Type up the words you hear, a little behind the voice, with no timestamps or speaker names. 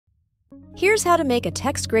Here's how to make a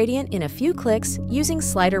text gradient in a few clicks using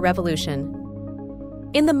Slider Revolution.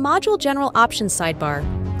 In the Module General Options sidebar,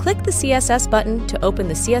 click the CSS button to open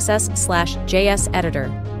the CSS/JS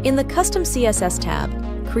editor. In the Custom CSS tab,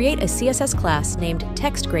 create a CSS class named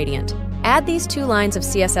textgradient. Add these 2 lines of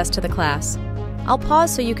CSS to the class. I'll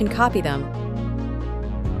pause so you can copy them.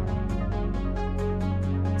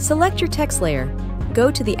 Select your text layer,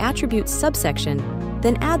 go to the Attributes subsection,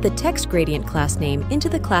 then add the text gradient class name into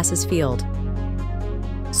the Classes field.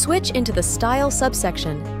 Switch into the Style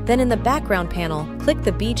subsection, then in the Background panel, click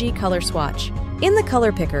the BG color swatch. In the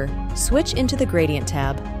color picker, switch into the Gradient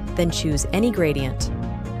tab, then choose any gradient.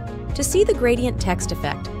 To see the gradient text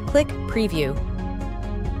effect, click Preview.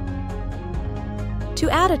 To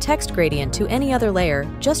add a text gradient to any other layer,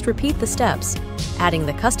 just repeat the steps, adding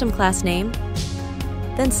the custom class name,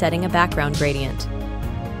 then setting a background gradient.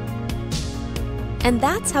 And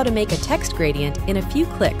that's how to make a text gradient in a few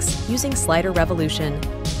clicks using Slider Revolution.